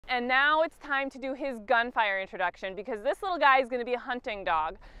and now it's time to do his Gunfire introduction, because this little guy is going to be a hunting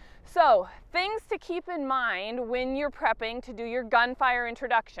dog. So, things to keep in mind when you're prepping to do your Gunfire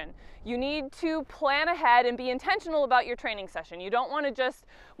introduction. You need to plan ahead and be intentional about your training session. You don't want to just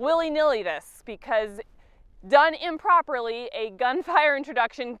willy-nilly this, because done improperly, a Gunfire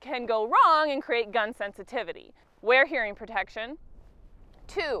introduction can go wrong and create gun sensitivity. Wear hearing protection.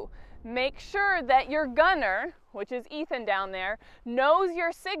 2, make sure that your gunner, which is Ethan down there, knows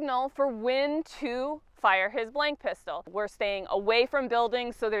your signal for when to fire his blank pistol. We're staying away from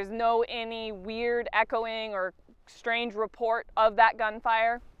buildings, so there's no any weird echoing or strange report of that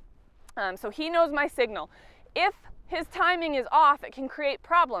gunfire. So he knows my signal. If his timing is off, it can create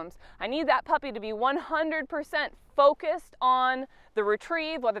problems. I need that puppy to be 100% focused on the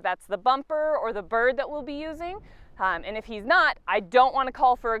retrieve, whether that's the bumper or the bird that we'll be using. And if he's not, I don't want to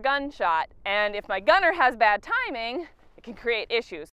call for a gunshot. And if my gunner has bad timing, it can create issues.